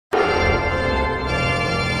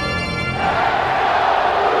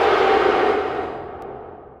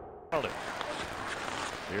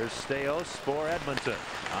Steos for Edmonton.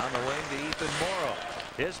 On the wing to Ethan Morrow.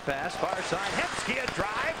 His pass far side. Hemsky a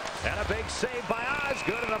drive and a big save by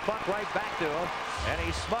Osgood, and a puck right back to him, and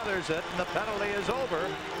he smothers it, and the penalty is over,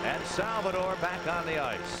 and Salvador back on the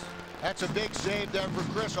ice. That's a big save there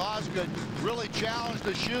for Chris Osgood. Really challenged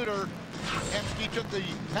the shooter. Hemsky took the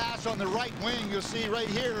pass on the right wing. You'll see right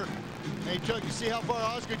here. And you see how far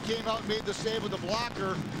Osgood came out and made the save with the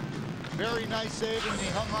blocker. Very nice save, and he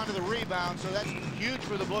hung on to the rebound. So that's huge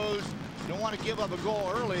for the Blues. You don't want to give up a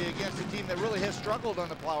goal early against a team that really has struggled on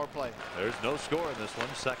the power play. There's no score in this one.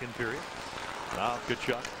 Second period. Now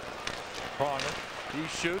Kachuk. Pronger. He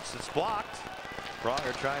shoots. It's blocked.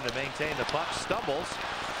 Pronger trying to maintain the puck. Stumbles.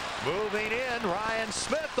 Moving in. Ryan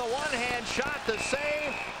Smith. The one-hand shot to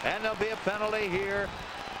save. And there'll be a penalty here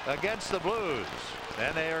against the Blues.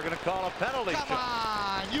 And they are going to call a penalty shot. Come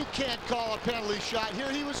on. You can't call a penalty shot here.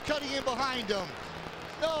 He was cutting in behind him.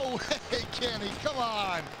 No way, Kenny. Come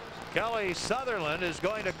on. Kelly Sutherland is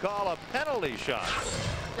going to call a penalty shot.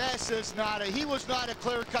 This is not he was not a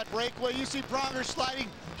clear-cut breakaway. You see Pronger sliding,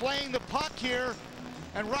 playing the puck here,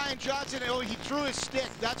 and Ryan Johnson, oh, he threw his stick.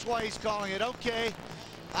 That's why he's calling it. Okay,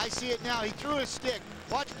 I see it now. He threw his stick.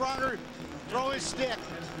 Watch Pronger throw his stick.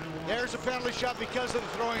 There's a penalty shot because of the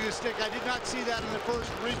throwing his stick. I did not see that in the first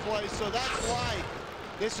replay, so that's why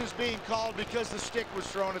this is being called, because the stick was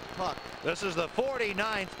thrown at the puck. This is the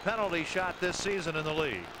 49th penalty shot this season in the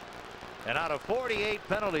league. And out of 48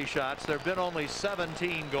 penalty shots, there have been only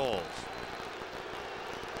 17 goals.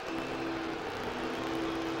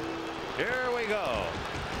 Here we go.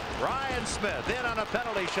 Ryan Smith in on a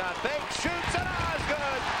penalty shot. Fake shoots, and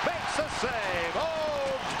Osgood makes a save.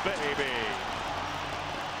 Oh, baby.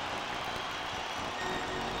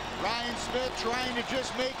 Ryan Smith trying to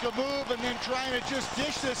just make a move and then trying to just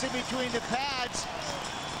dish this in between the pads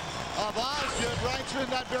of Osgood. Ryan Smith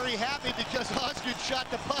not very happy because Osgood shot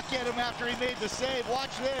the puck at him after he made the save.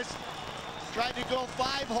 Watch this. Tried to go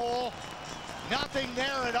 5-hole. Nothing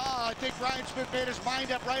there at all. I think Ryan Smith made his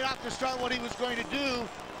mind up right off the start what he was going to do.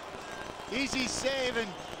 Easy save, and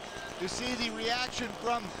to see the reaction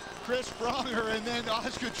from Chris Pronger, and then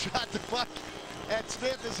Osgood shot the puck at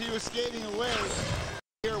Smith as he was skating away.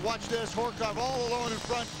 Here, watch this. Horkoff all alone in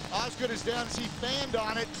front. Osgood is down as he fanned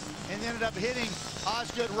on it and ended up hitting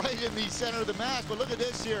Osgood right in the center of the mask. But look at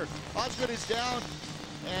this here. Osgood is down,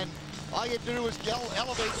 and all you have to do is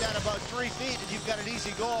elevate that about 3 feet, and you've got an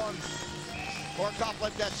easy goal. And Horkoff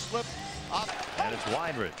let that slip up. And it's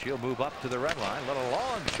Weinrich. He'll move up to the red line. Let a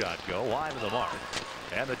long shot go wide of the mark.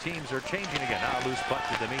 And the teams are changing again. Now loose puck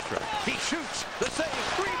to Dimitrov. He shoots. The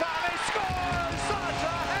save. Rebound. They score.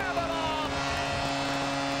 Sasha Havanoff.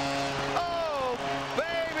 Oh,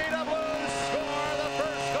 baby, the Blues score the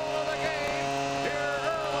first goal of the game here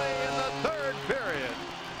early in the third period.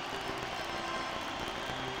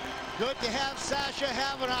 Good to have Sasha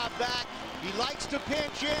Havanoff back. He likes to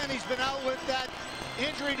pinch in. He's been out with that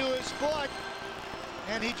injury to his foot,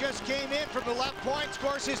 and he just came in from the left point,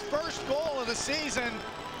 scores his first goal of the season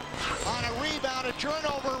on a rebound, a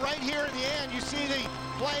turnover right here in the end. You see the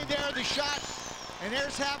play there, the shot, and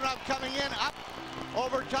there's Havanoff coming in up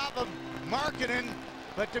over top of Markkanen,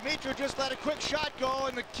 but Dimitrov just let a quick shot go,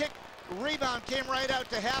 and the rebound came right out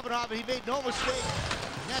to Havanoff, and he made no mistake.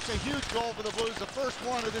 And that's a huge goal for the Blues, the first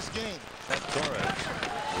one of this game. And Torres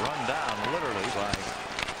run down literally by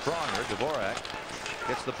Pronger. Dvorak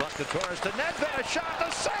gets the puck to Torres to Nedved, a shot, the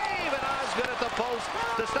save, and Osgood at the post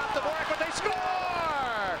to stop Dvorak, but they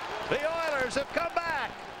score! The Oilers have come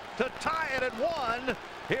back to tie it at 1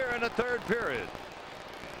 here in the third period.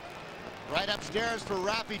 Right upstairs for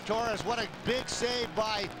Rafi Torres. What a big save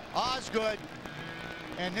by Osgood.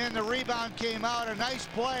 And then the rebound came out. A nice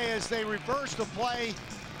play as they reversed the play,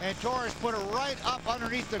 and Torres put it right up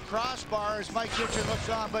underneath the crossbar as Mike Kitchen looks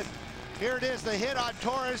on. But here it is, the hit on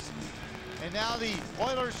Torres. And now the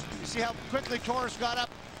Oilers, you see how quickly Torres got up,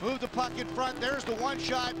 moved the puck in front. There's the one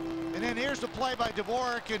shot, and then here's the play by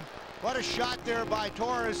Dvorak. And what a shot there by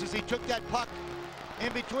Torres as he took that puck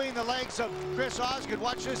in between the legs of Chris Osgood.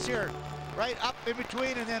 Watch this here, right up in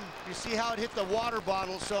between, and then you see how it hit the water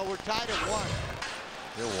bottle. So we're tied at 1.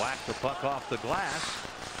 He'll whack the puck off the glass.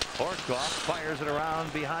 Horkoff fires it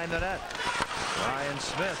around behind the net. Ryan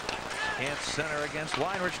Smith can't center against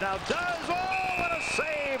Weinrich, now does. Oh, what a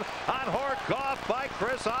save on Horkoff by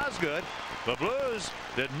Chris Osgood. The Blues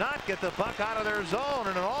did not get the puck out of their zone,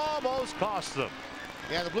 and it almost cost them.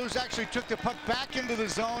 Yeah, the Blues actually took the puck back into the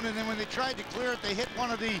zone, and then when they tried to clear it, they hit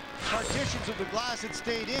one of the partitions of the glass and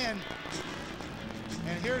stayed in.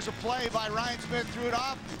 And here's a play by Ryan Smith, threw it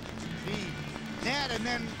off the net, and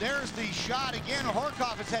then there's the shot again.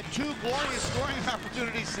 Horkoff has had 2 glorious scoring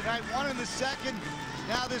opportunities tonight, one in the second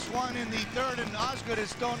Now this one in the third, and Osgood has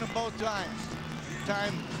stoned them both times.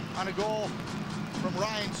 Time on a goal from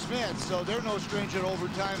Ryan Smith, so they're no stranger to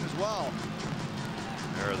overtime as well.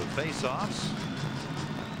 There are the face-offs.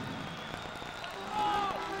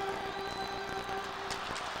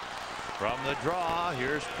 From the draw,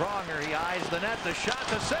 here's Pronger. He eyes the net. The shot,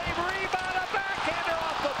 the save, rebound, a backhander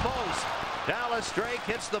off the post. Dallas Drake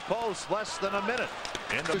hits the post less than a minute.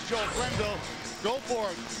 To show Glenville, go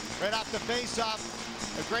for it. Right off the face-off.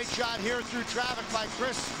 A great shot here through traffic by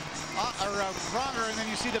Pronger, and then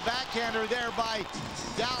you see the backhander there by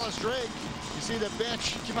Dallas Drake. You see the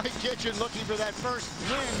bench, Mike Kitchen looking for that first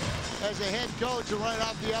win as a head coach, and right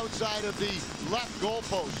off the outside of the left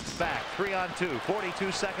goalpost. Back, 3-on-2,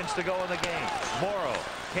 42 seconds to go in the game. Morrow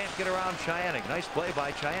can't get around Chianik. Nice play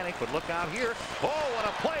by Chianik, but look out here. Oh, what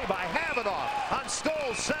a play by Havanoff on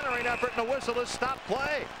Stoll's centering effort, and the whistle has stopped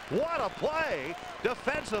play. What a play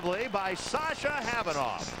defensively by Sasha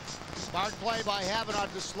Havanoff. Smart play by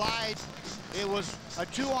Havanoff to slide. It was a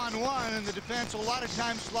 2-on-1, and the defense a lot of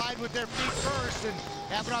times slide with their feet first, and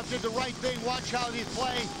Havanoff did the right thing. Watch how the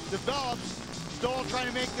play develops. Stoll trying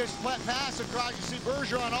to make this pass across. You see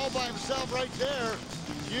Bergeron all by himself right there.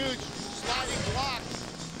 Huge sliding block.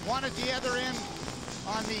 One at the other end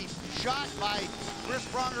on the shot by Chris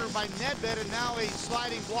Pronger by Nedved, and now a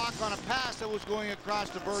sliding block on a pass that was going across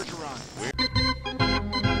to Bergeron.